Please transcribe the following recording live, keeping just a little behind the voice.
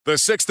The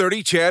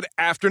 6:30 CHED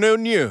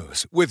Afternoon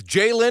News with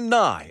Jaylen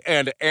Nye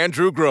and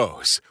Andrew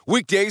Gross.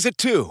 Weekdays at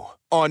 2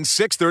 on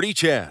 6:30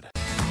 CHED.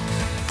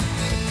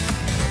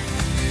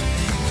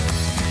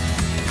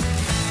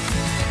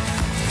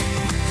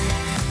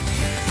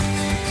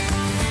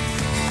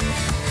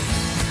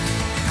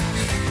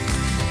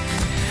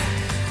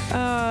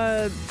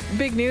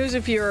 Big news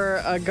if you're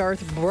a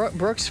Garth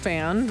Brooks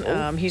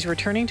fan. He's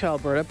returning to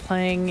Alberta,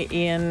 playing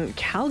in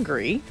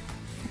Calgary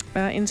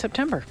in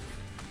September.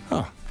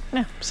 Oh.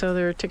 Yeah, so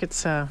there are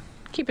tickets.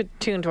 Keep it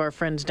tuned to our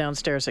friends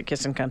downstairs at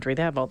Kissin' Country.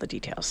 They have all the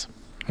details.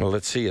 Well,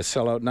 let's see you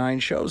sell out 9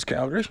 shows,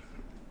 Calgary,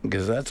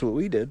 because that's what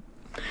we did.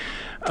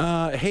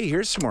 Hey,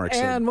 here's some more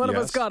exciting. And one of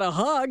us got a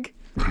hug.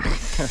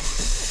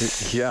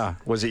 Yeah.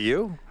 Was it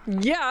you?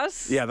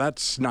 Yes. Yeah,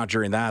 that's not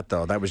during that,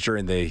 though. That was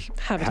during the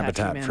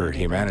Habitat for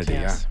Humanity.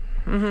 Yes.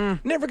 Yeah.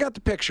 Mm-hmm. Never got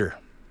the picture.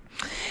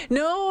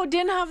 No,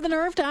 didn't have the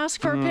nerve to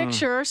ask for a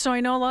picture, so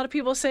I know a lot of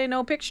people say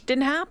no picture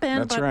didn't happen.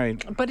 That's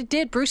right. But it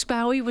did. Bruce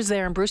Bowie was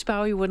there, and Bruce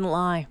Bowie wouldn't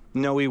lie.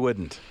 No, he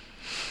wouldn't.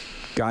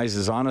 Guy's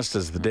as honest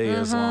as the day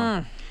is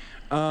long.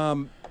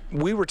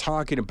 We were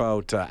talking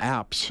about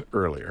apps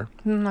earlier.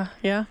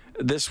 Yeah?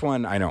 This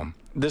one, I know.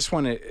 This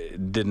one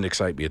it didn't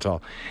excite me at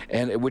all,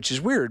 which is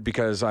weird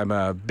because I'm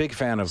a big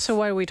fan of... So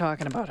why are we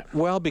talking about it?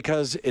 Well,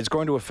 because it's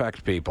going to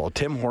affect people.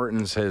 Tim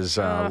Hortons is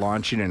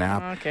launching an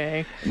app.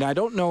 Okay. Now, I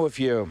don't know if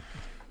you're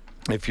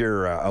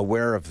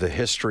aware of the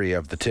history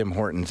of the Tim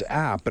Hortons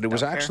app, but it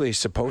was actually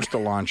supposed to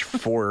launch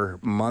 4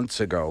 months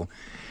ago,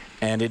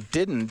 and it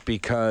didn't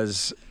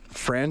because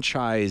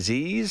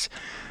franchisees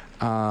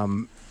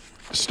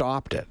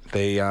stopped it.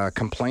 They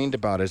complained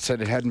about it,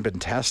 said it hadn't been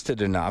tested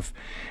enough,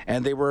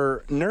 and they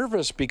were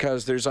nervous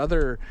because there's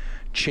other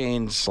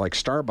chains like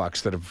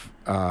Starbucks that have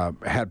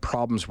had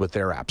problems with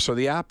their app. So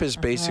the app is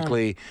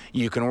basically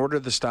you can order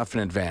the stuff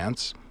in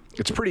advance.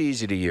 It's pretty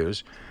easy to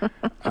use.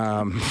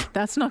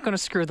 That's not going to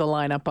screw the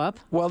lineup up.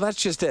 Well,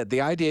 that's just it.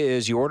 The idea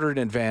is you order in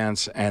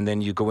advance, and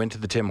then you go into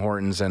the Tim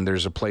Hortons, and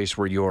there's a place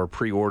where your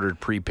pre-ordered,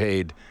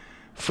 prepaid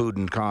food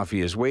and coffee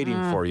is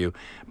waiting for you.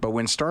 But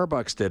when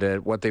Starbucks did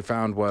it, what they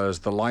found was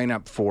the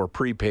lineup for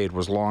prepaid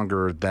was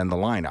longer than the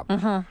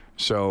lineup.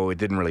 So it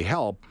didn't really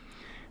help.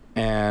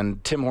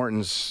 And Tim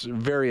Hortons'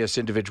 various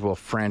individual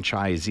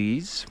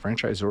franchisors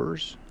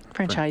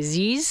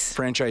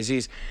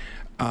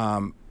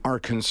are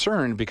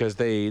concerned because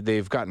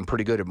they've gotten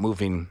pretty good at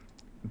moving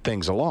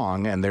things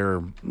along, and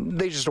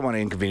they just don't want to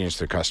inconvenience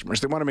their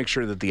customers. They want to make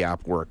sure that the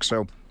app works.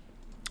 So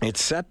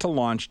it's set to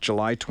launch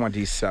July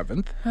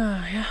 27th.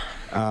 Oh, yeah.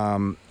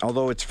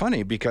 Although it's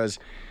funny because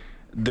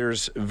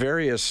there's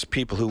various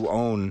people who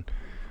own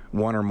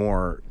one or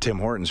more Tim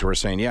Hortons who are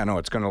saying, yeah, no,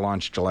 it's going to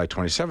launch July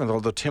 27th,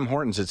 although Tim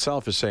Hortons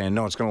itself is saying,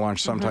 no, it's going to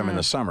launch sometime in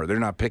the summer. They're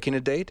not picking a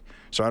date,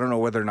 so I don't know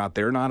whether or not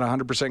they're not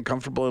 100%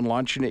 comfortable in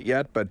launching it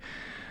yet, but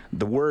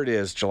the word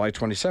is July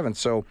 27th.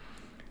 So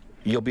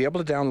you'll be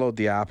able to download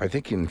the app. I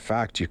think, in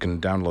fact, you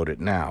can download it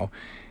now.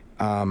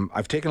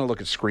 I've taken a look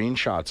at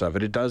screenshots of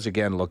it. It does,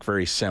 again, look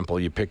very simple.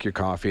 You pick your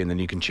coffee, and then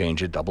you can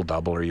change it,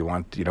 double, or you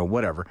want,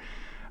 whatever.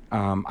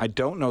 I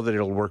don't know that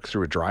it'll work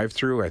through a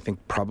drive-through. I think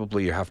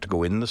probably you have to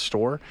go in the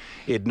store.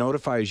 It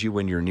notifies you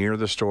when you're near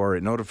the store.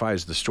 It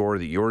notifies the store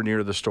that you're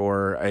near the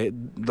store.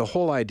 The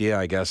whole idea,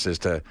 I guess, is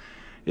to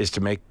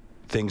make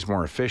things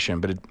more efficient,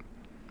 but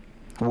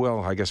well,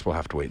 I guess we'll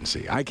have to wait and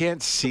see. I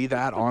can't see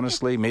that,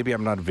 honestly. Maybe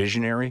I'm not a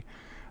visionary.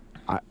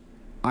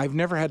 I've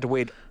never had to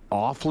wait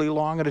awfully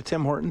long at a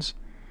Tim Hortons,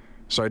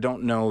 so I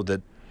don't know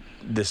that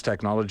this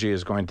technology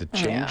is going to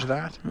change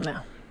that. No.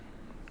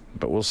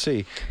 But we'll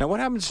see. Now, what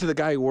happens to the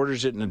guy who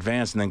orders it in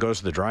advance and then goes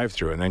to the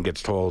drive-thru and then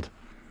gets told,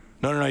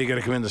 no, you got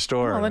to come in the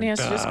store? Well, then he has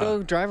to just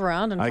go drive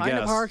around and find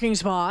a parking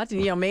spot.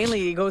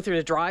 Mainly you go through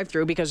the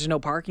drive-thru because there's no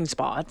parking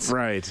spots.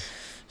 Right.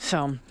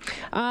 So,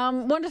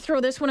 wanted to throw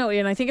this one out,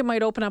 and I think it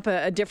might open up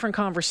a different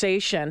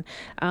conversation.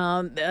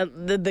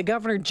 The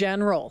Governor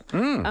General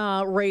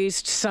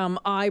raised some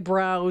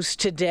eyebrows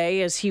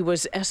today as he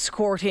was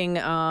escorting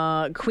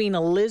Queen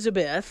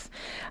Elizabeth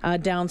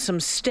down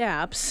some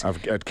steps.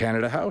 At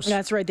Canada House?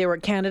 That's right, they were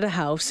at Canada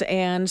House.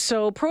 And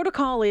so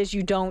protocol is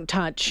you don't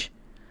touch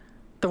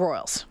the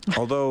royals.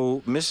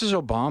 Although Mrs.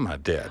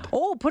 Obama did.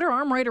 Oh, put her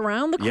arm right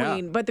around the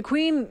Queen. Yeah. But the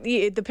Queen,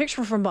 the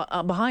picture from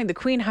behind, the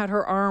Queen had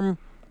her arm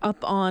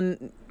up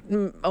on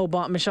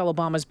Michelle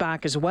Obama's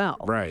back as well.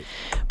 Right.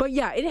 But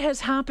yeah, it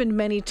has happened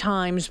many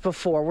times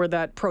before where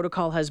that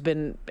protocol has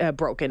been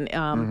broken.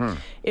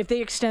 If they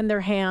extend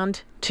their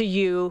hand to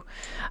you,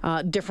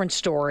 different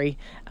story.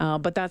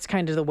 But that's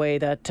kind of the way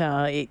that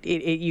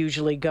it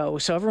usually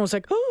goes. So everyone's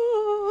like,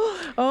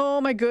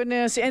 oh my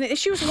goodness. And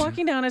she was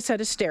walking down a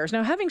set of stairs.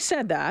 Now, having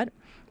said that,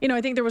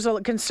 I think there was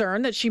a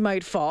concern that she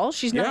might fall.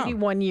 She's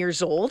 91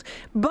 years old.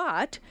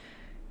 But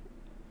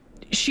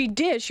She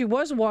did. She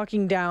was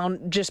walking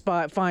down just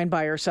fine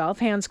by herself,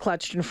 hands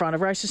clutched in front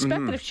of her. I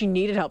suspect that if she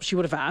needed help, she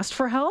would have asked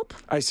for help.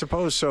 I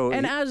suppose so.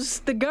 And as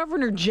the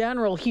Governor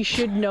General, he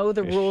should know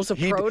the rules of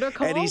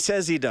protocol. And he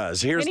says he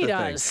does. Here's the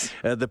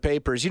thing. The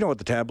papers, you know what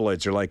the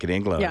tabloids are like in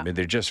England. Yeah. I mean,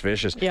 they're just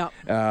vicious. Yeah.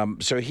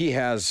 So he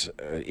has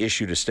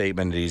issued a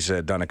statement. He's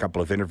done a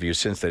couple of interviews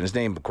since then. His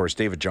name, of course,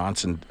 David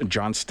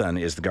Johnston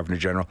is the Governor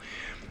General.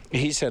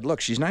 He said,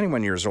 look, she's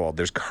 91 years old.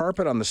 There's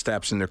carpet on the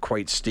steps, and they're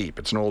quite steep.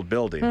 It's an old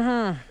building.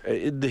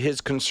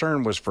 His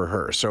concern was for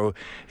her. So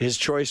his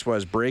choice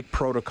was break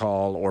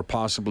protocol or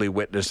possibly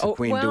witness the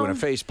Queen doing a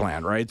face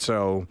plant, right?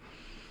 So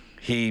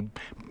he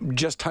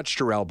just touched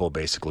her elbow,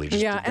 basically.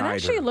 Just to guide and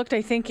actually her. It looked,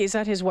 I think, is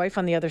that his wife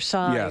on the other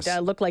side? Yes.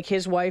 It looked like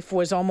his wife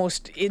was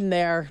almost in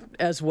there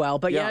as well.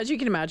 But yeah, as you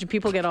can imagine,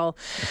 people get all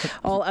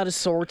out of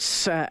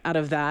sorts out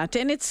of that.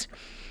 And it's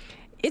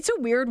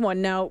a weird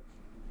one. Now,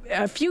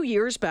 a few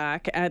years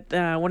back at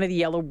one of the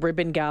Yellow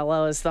Ribbon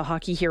Galas, the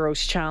Hockey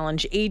Heroes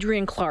Challenge,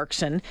 Adrienne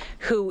Clarkson,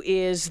 who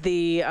is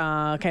the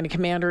kind of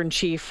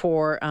commander-in-chief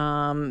for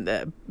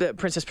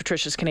Princess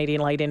Patricia's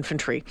Canadian Light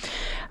Infantry,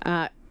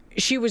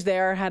 she was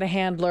there, had a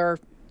handler,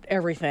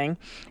 everything.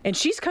 And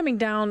she's coming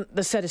down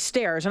the set of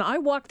stairs. And I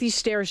walked these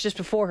stairs just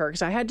before her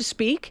because I had to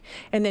speak.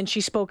 And then she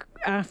spoke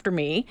after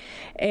me.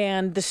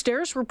 And the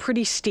stairs were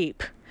pretty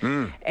steep.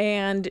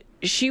 And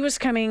she was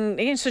coming,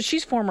 and so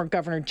she's former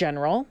Governor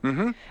General.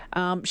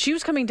 She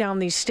was coming down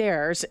these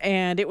stairs,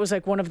 and it was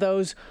like one of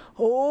those,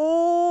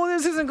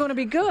 this isn't going to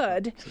be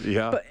good.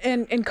 Yeah. But,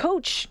 and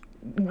Coach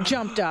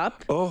jumped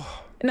up.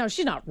 No,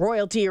 she's not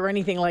royalty or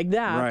anything like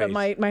that. Right.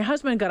 But my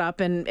husband got up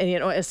and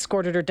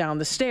escorted her down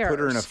the stairs. Put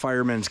her in a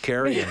fireman's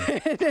carry.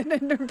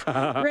 and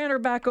ran her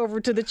back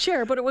over to the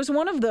chair. But it was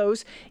one of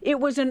those, it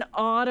was an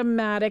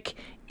automatic,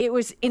 it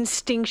was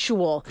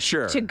instinctual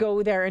to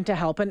go there and to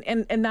help.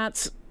 And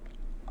that's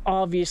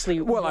obviously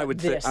I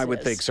would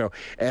think so.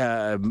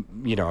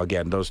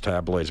 Again, those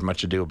tabloids,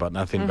 much ado about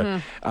nothing.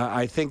 But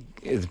I think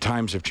the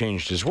times have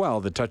changed as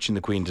well. That touching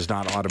the Queen does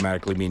not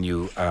automatically mean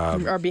you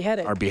are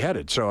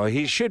beheaded. So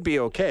he should be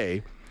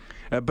okay.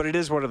 But it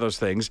is one of those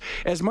things.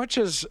 As much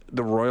as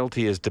the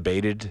royalty is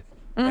debated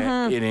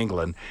in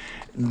England,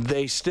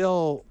 they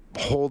still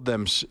hold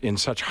them in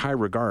such high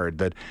regard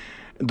that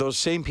those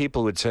same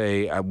people would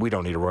say, we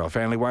don't need a royal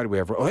family. Why do we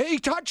have... he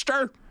touched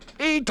her!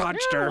 He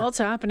touched her! Well, it's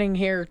happening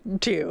here,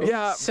 too.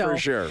 Yeah, for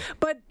sure.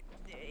 But...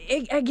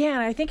 Again,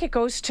 I think it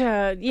goes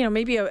to,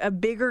 maybe a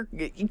bigger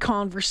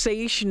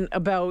conversation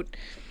about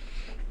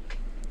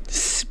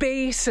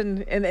space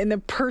and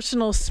the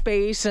personal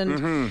space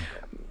and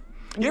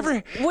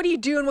what do you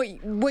do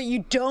and what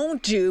you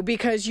don't do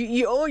because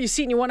you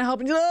see it and you want to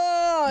help and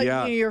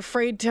you're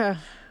afraid to.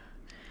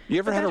 You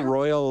ever had a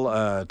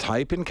royal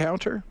type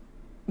encounter?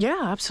 Yeah,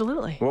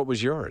 absolutely. What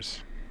was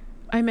yours?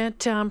 I met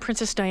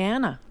Princess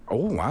Diana.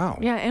 Oh, wow.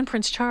 Yeah, and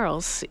Prince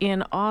Charles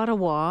in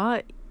Ottawa.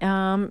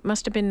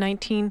 Must have been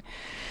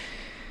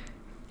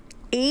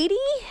 1980.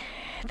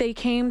 They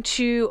came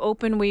to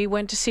open. We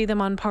went to see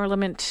them on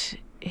Parliament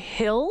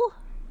Hill.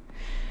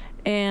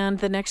 And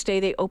the next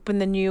day they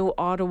opened the new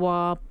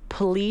Ottawa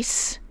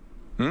Police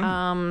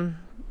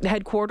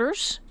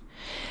headquarters.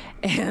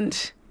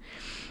 And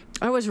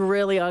I was a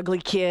really ugly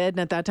kid. And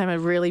at that time I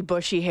had really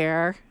bushy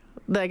hair.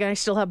 Like I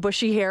still have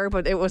bushy hair,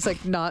 but it was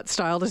like not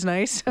styled as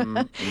nice.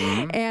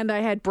 And I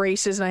had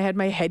braces and I had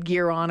my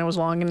headgear on. It was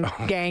long and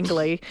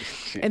gangly.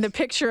 And the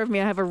picture of me,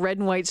 I have a red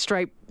and white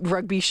striped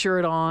rugby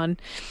shirt on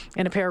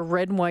and a pair of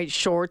red and white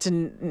shorts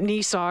and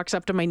knee socks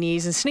up to my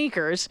knees and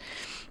sneakers.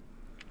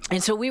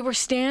 And so we were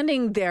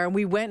standing there and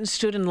we went and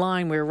stood in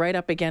line. We were right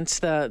up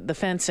against the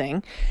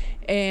fencing.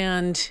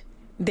 And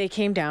they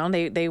came down,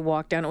 they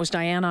walked down. It was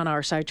Diana on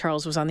our side,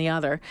 Charles was on the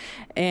other.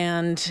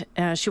 And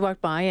she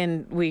walked by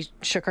and we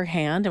shook her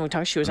hand and we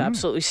talked. She was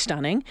absolutely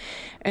stunning.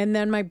 And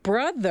then my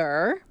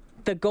brother,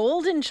 the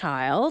golden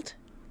child,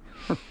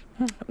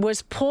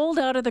 was pulled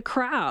out of the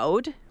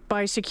crowd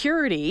by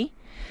security.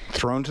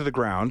 Thrown to the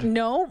ground?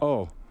 No.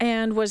 Oh.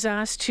 And was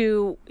asked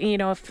to,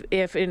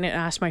 if and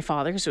asked my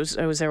father, because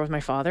I was there with my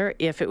father,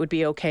 if it would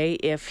be okay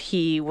if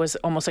he was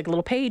almost like a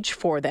little page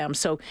for them.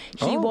 So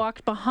he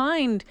walked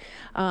behind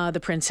the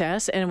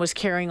princess and was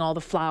carrying all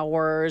the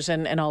flowers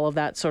and all of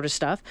that sort of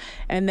stuff.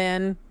 And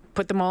then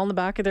put them all in the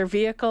back of their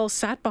vehicle,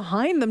 sat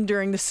behind them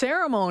during the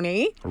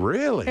ceremony.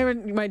 Really?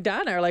 And my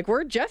dad and I are like,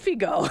 where'd Jeffy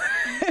go?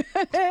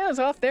 I was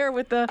off there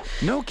with the...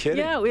 No kidding.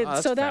 Yeah,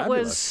 so that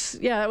fabulous.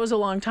 that was a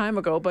long time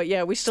ago, but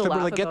yeah, we still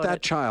laugh about get that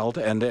it. child,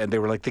 and they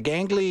were like, the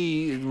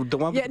gangly, the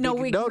one... Yeah, no,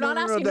 not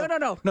asking,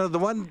 no. No, the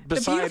one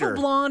beside her. The beautiful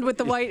blonde with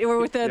the white, or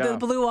with the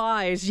blue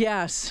eyes,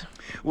 yes.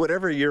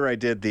 Whatever year I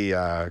did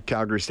the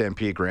Calgary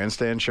Stampede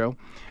Grandstand show,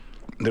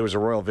 there was a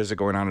royal visit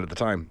going on at the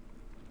time.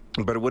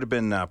 But it would have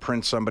been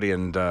Prince somebody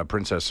and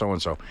Princess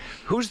so-and-so.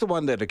 Who's the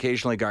one that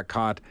occasionally got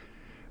caught?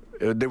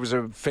 There was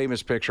a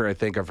famous picture, I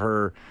think, of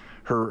her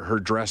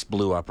dress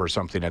blew up or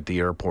something at the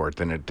airport,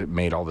 and it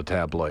made all the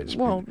tabloids.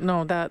 Well,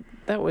 no, that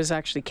was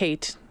actually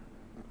Kate,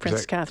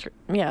 Princess Catherine.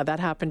 Yeah, that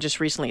happened just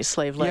recently at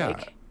Slave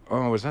Lake. Yeah.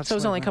 Oh, was that? So it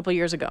was only a couple of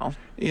years ago.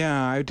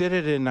 Yeah, I did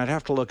it in. I'd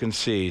have to look and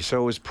see.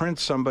 So it was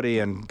Prince somebody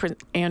and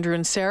Andrew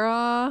and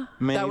Sarah.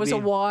 Maybe. That was a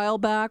while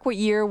back. What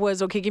year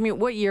was? Okay, give me.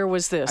 What year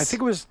was this? I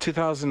think it was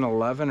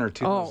 2011 or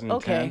 2010. Oh,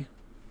 okay.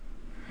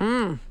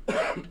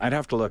 I'd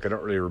have to look. I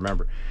don't really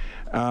remember.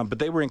 But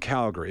they were in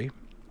Calgary,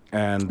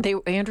 and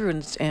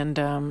Andrew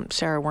and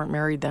Sarah weren't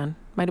married then.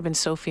 Might have been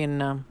Sophie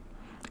and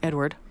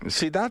Edward.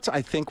 see, that's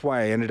I think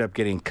why I ended up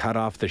getting cut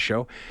off the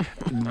show,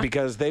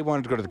 because they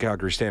wanted to go to the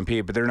Calgary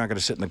Stampede, but they're not going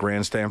to sit in the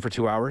grandstand for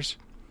 2 hours.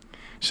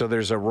 So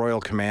there's a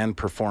Royal Command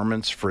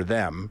performance for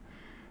them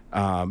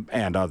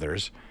and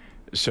others.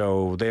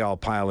 So they all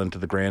pile into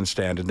the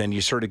grandstand, and then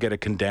you sort of get a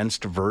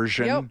condensed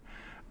version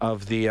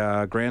of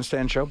the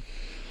grandstand show.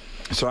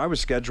 So I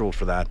was scheduled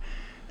for that,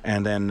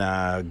 and then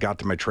got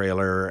to my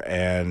trailer,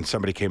 and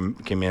somebody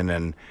came in,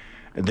 and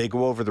they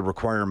go over the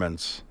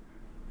requirements.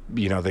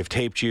 You know, they've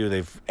taped you,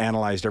 they've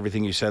analyzed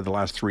everything you said the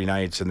last 3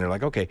 nights, and they're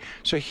like, okay,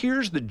 so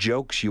here's the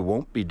jokes you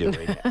won't be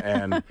doing.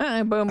 And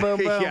boom, boom, boom.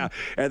 yeah,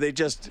 and they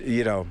just,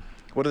 you know,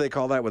 what do they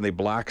call that when they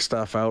black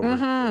stuff out?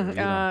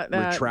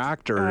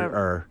 Retract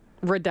or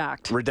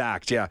Redact.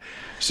 Redact, yeah.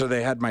 So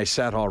they had my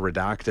set all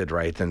redacted,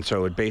 right? And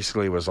so it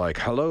basically was like,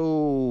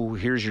 hello,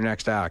 here's your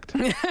next act.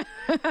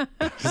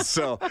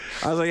 So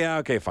I was like, yeah,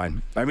 okay,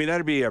 fine. I mean,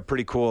 that'd be a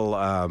pretty cool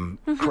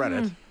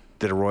credit,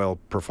 did a royal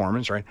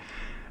performance, right?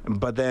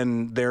 But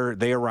then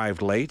they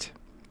arrived late,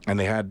 and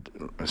they had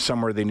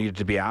somewhere they needed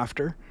to be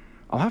after.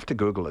 I'll have to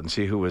Google it and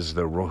see who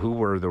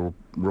were the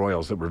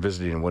royals that were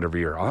visiting in whatever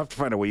year. I'll have to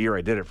find out what year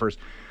I did it first.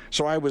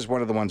 So I was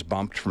one of the ones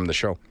bumped from the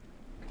show.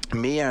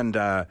 Me and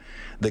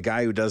the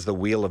guy who does the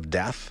Wheel of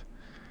Death,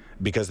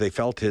 because they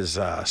felt his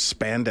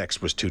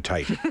spandex was too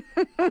tight.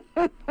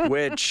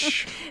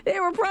 Which They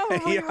were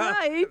probably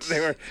right.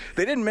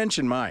 They didn't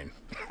mention mine,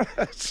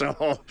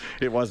 so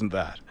it wasn't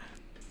that.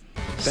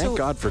 Thank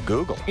God for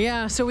Google.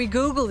 Yeah, so we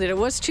Googled it. It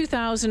was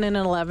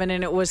 2011,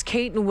 and it was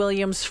Kate and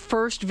William's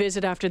first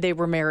visit after they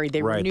were married.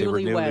 They were newlyweds.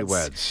 They were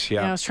newlyweds. Yeah,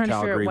 and I was trying to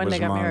figure out when they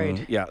got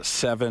married. Yeah,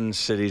 7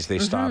 cities they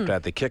stopped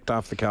at. They kicked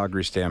off the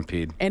Calgary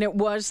Stampede. And it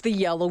was the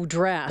yellow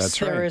dress.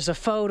 That's right. There is a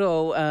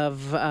photo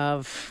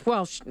of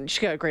well,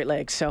 she got great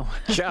legs, so.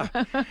 Yeah.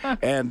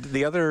 And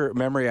the other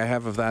memory I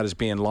have of that is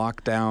being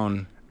locked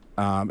down.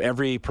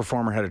 Every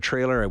performer had a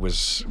trailer. It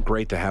was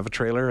great to have a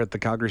trailer at the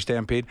Calgary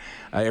Stampede.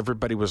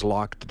 Everybody was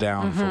locked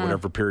down for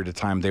whatever period of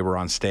time they were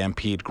on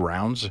Stampede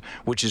grounds,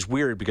 which is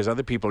weird because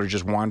other people are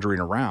just wandering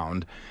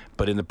around.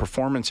 But in the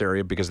performance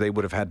area, because they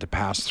would have had to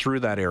pass through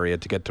that area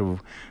to get to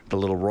the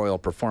little royal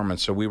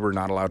performance, so we were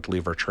not allowed to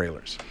leave our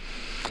trailers.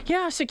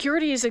 Yeah,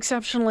 security is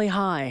exceptionally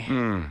high.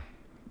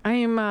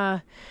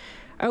 I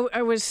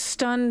was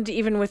stunned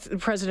even with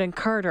President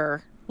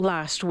Carter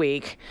last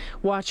week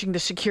watching the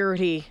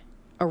security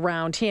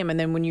around him, and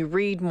then when you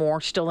read more,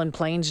 still in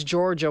Plains,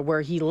 Georgia, where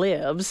he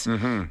lives,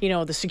 you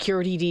know, the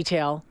security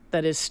detail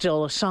that is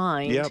still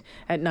assigned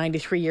at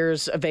 93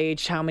 years of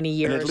age. How many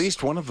years? And at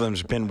least one of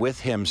them's been with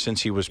him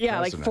since he was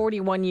president. Like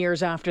 41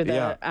 years after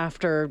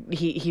after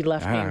he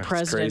left being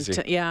president.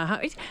 Crazy. Yeah,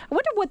 I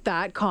wonder what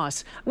that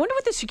costs. I wonder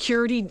what the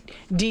security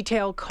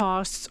detail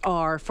costs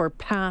are for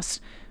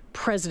past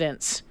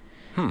presidents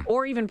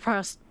or even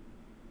past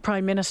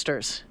prime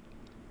ministers.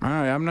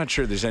 I'm not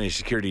sure there's any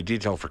security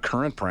detail for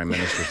current prime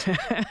ministers.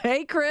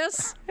 Hey,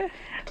 Chris.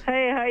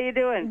 Hey, how you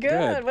doing?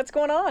 Good. What's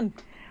going on?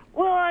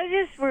 Well,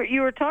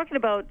 you were talking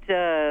about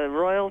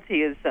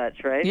royalty and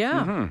such, right?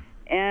 Yeah.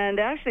 And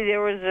actually,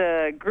 there was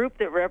a group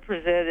that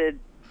represented.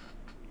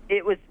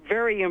 It was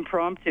very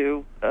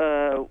impromptu.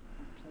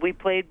 We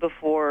played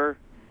before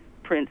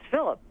Prince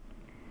Philip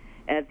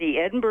at the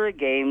Edinburgh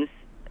Games,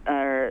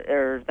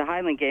 or the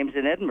Highland Games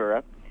in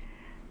Edinburgh.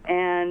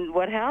 And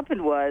what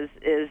happened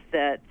is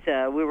that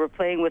we were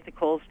playing with the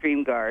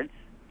Coldstream Guards,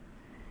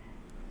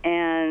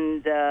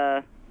 and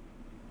the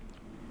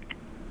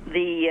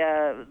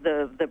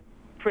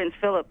Prince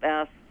Philip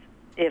asked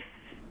if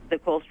the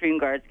Coldstream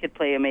Guards could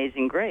play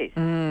Amazing Grace.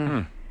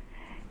 And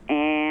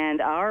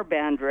our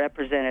band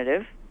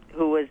representative,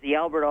 who was the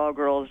Albert All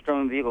Girls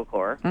Drum and Bugle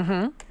Corps,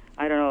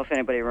 I don't know if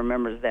anybody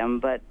remembers them,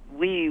 but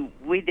we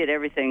did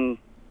everything,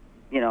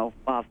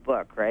 off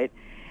book, right?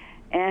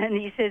 And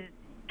he said,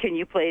 "Can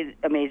you play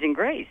Amazing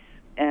Grace?"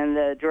 And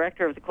the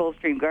director of the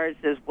Coldstream Guards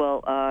says,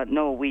 "Well,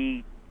 no,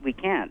 we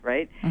can't,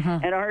 right?"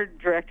 And our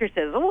director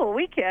says, "Oh, well,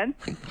 we can."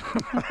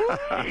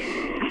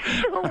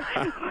 So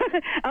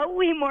out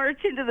we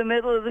march into the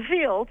middle of the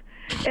field,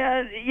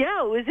 and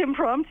it was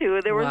impromptu.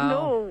 There was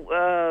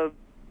no,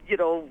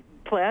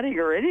 planning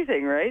or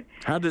anything, right?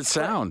 How did it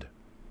sound?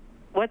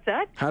 What's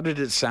that? How did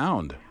it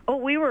sound? Oh,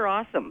 we were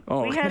awesome.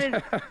 Oh.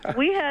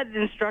 We had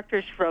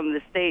instructors from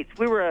the States.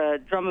 We were a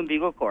drum and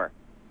bugle corps,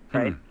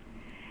 right?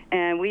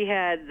 And we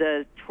had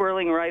the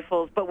twirling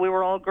rifles, but we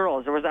were all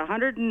girls. There was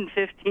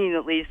 115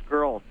 at least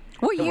girls.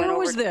 What that year went over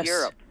was to this?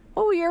 Europe.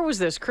 What year was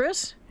this,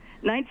 Chris?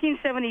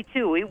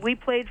 1972. We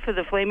played for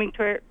the Flaming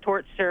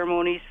Torch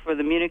ceremonies for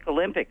the Munich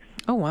Olympics.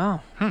 Oh, wow.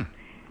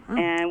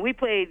 And we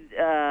played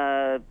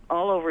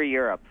all over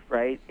Europe,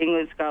 right?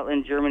 England,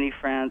 Scotland, Germany,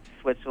 France,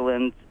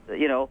 Switzerland,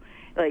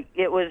 Like,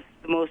 it was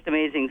the most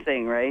amazing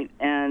thing, right?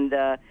 And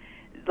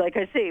like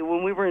I say,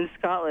 when we were in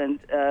Scotland,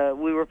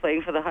 we were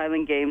playing for the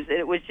Highland Games, and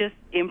it was just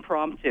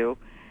impromptu.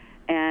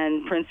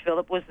 And Prince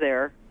Philip was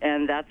there,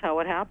 and that's how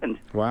it happened.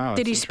 Wow.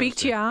 Did he speak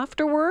to you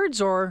afterwards,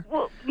 or?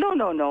 Well,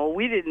 no.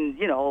 We didn't,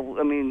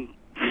 I mean,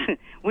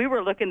 we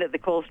were looking at the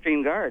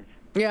Coldstream Guards.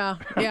 Yeah,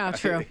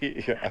 true.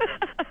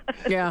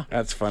 Yeah.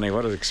 That's funny.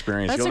 What an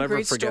experience. That's You'll a never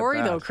great forget story,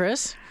 that. though,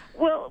 Chris.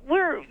 Well,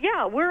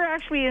 we're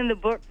actually in the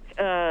book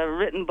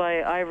written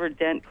by Ivor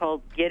Dent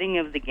called Getting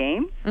of the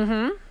Games.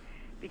 Mm-hmm.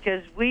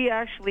 Because we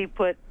actually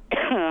put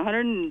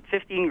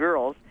 115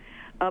 girls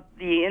up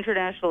the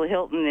International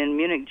Hilton in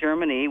Munich,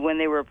 Germany, when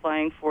they were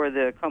applying for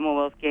the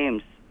Commonwealth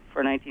Games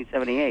for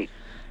 1978.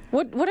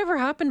 Whatever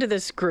happened to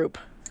this group?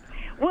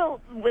 Well,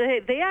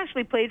 they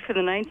actually played for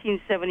the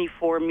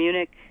 1974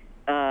 Munich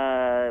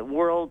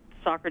World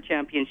Soccer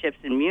Championships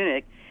in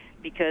Munich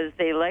because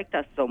they liked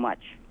us so much.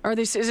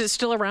 Is it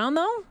still around,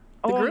 though?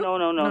 The group?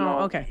 No.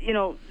 Okay.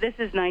 This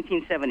is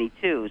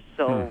 1972,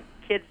 so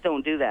kids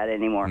don't do that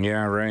anymore.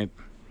 Yeah, right.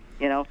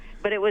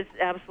 But it was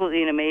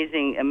absolutely an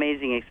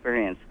amazing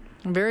experience.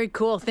 Very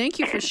cool. Thank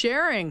you for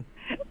sharing.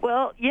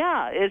 Well,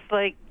 yeah, it's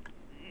like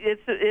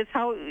it's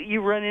how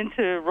you run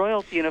into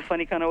royalty in a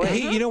funny kind of way.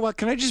 Hey, you know what?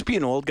 Can I just be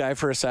an old guy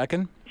for a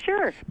second?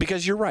 Sure.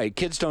 Because you're right.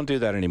 Kids don't do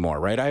that anymore,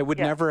 right? I would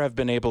never have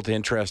been able to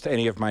interest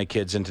any of my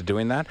kids into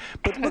doing that.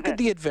 But look at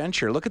the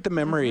adventure. Look at the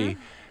memory.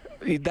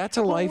 That's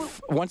a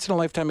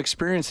once-in-a-lifetime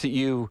experience that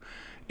you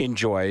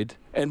enjoyed,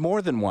 and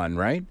more than one,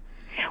 right?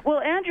 Well,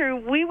 Andrew,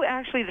 we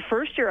actually, the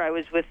first year I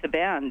was with the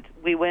band,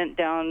 we went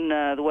down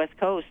the West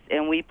Coast,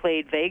 and we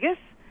played Vegas.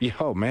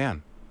 Oh,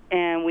 man.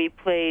 And we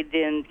played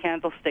in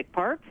Candlestick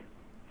Park.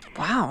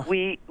 Wow.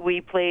 We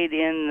played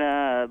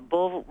in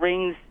bull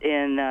rings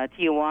in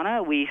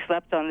Tijuana. We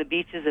slept on the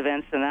beaches of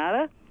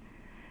Ensenada.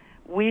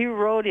 We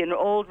rode in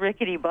old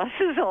rickety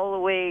buses all the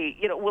way.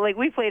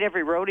 We played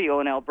every rodeo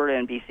in Alberta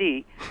and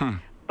BC.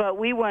 But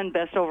we won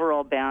Best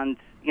Overall Band,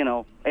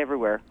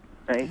 everywhere.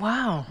 Right?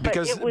 Wow.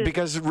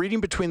 Because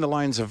reading between the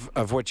lines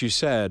of what you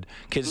said,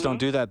 kids don't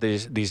do that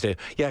these days.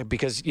 Yeah,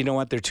 because you know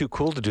what? They're too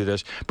cool to do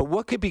this. But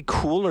what could be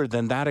cooler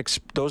than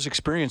those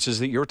experiences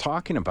that you're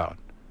talking about?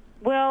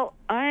 Well,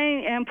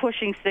 I am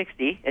pushing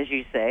 60, as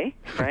you say,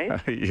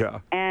 right? Yeah.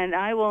 And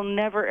I will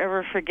never,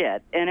 ever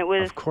forget. And it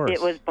was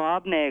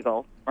Bob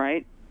Nagel,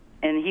 right?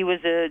 And he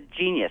was a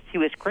genius. He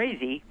was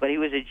crazy, but he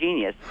was a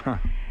genius. Huh.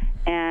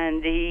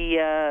 And he,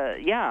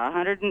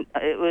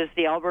 it was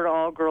the Alberta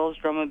All-Girls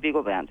Drum and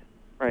Bugle Band.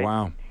 Right.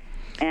 Wow.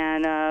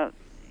 And,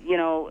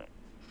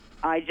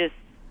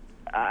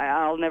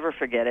 I'll never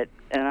forget it.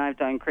 And I've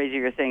done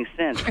crazier things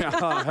since.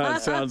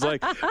 It sounds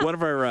like one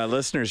of our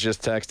listeners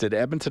just texted,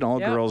 Edmonton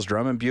All-Girls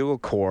Drum and Bugle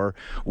Corps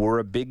were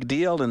a big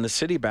deal in the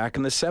city back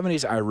in the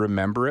 70s. I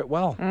remember it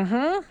well.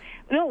 Mm-hmm.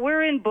 No,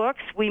 we're in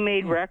books. We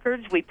made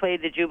records. We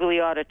played the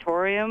Jubilee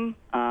Auditorium.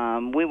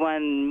 We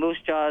won Moose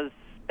Jaw's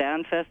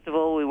Band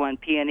Festival. We won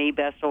P&E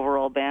Best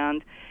Overall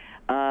Band.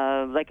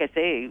 Like I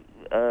say,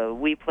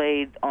 we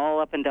played all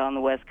up and down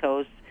the West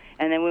Coast,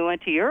 and then we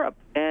went to Europe.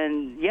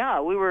 And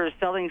we were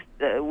selling.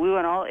 We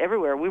went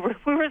everywhere. We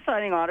were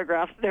signing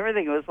autographs and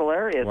everything. It was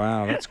hilarious.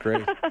 Wow, that's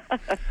great.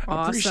 Awesome.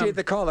 I appreciate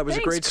the call. That was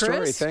a great story.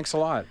 Chris. Thanks a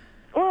lot.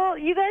 Well,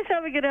 you guys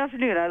have a good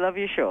afternoon. I love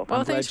your show.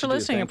 Well, thanks for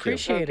listening.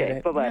 Appreciate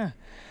it. Bye-bye. Yeah.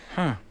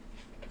 Huh.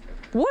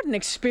 What an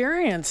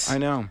experience. I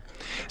know.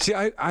 See,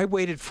 I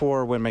waited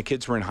for when my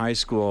kids were in high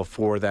school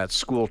for that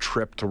school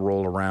trip to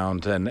roll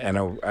around, and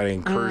I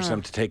encouraged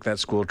them to take that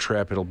school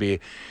trip.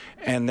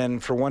 And then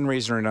for one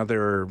reason or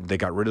another, they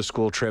got rid of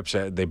school trips.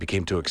 They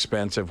became too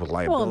expensive with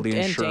liability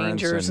and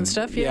insurance. dangers and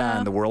stuff, yeah.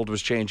 And the world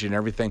was changing and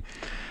everything.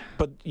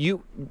 But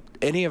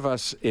any of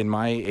us in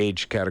my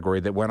age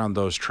category that went on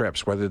those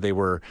trips, whether they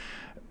were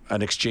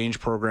an exchange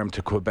program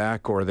to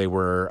Quebec or they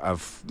were an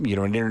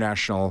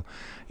international,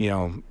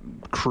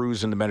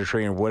 cruise in the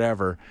Mediterranean or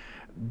whatever,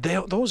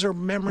 those are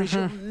memories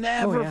you'll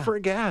never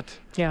forget.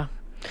 Yeah.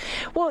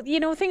 Well,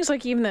 things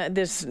like even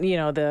the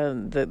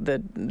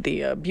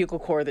Bugle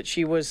Corps that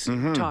she was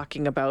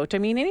talking about. I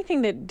mean,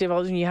 anything that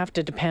develops, you have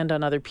to depend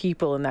on other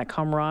people and that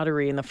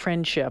camaraderie and the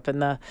friendship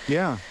and the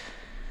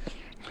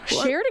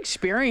shared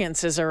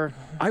experiences are.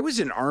 I was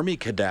in Army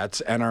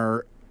cadets and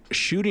our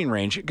shooting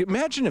range.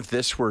 Imagine if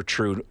this were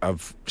true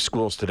of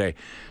schools today.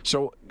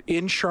 So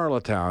in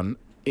Charlottetown,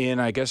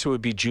 I guess it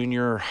would be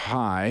junior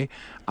high,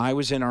 I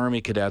was in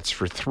Army cadets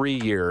for 3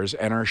 years,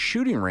 and our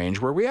shooting range,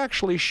 where we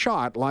actually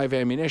shot live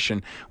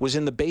ammunition, was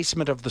in the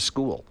basement of the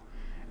school.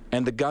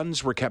 And the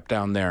guns were kept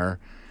down there,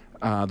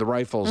 the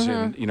rifles,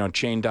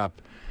 chained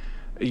up.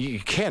 You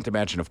can't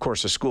imagine, of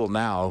course, a school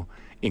now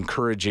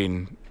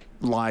encouraging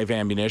live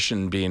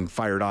ammunition being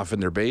fired off in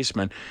their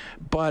basement.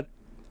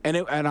 And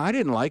I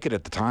didn't like it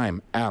at the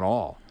time at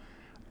all.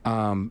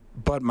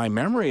 But my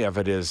memory of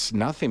it is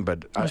nothing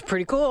but... it was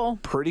pretty cool.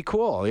 Pretty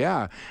cool,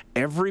 yeah.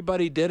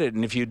 Everybody did it,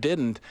 and if you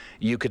didn't,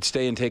 you could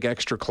stay and take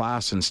extra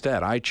class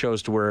instead. I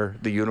chose to wear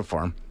the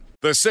uniform.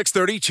 The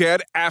 6:30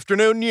 CHED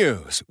Afternoon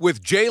News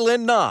with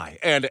Jaylen Nye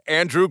and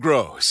Andrew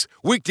Gross.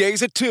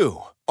 Weekdays at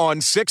 2 on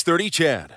 6:30 CHED.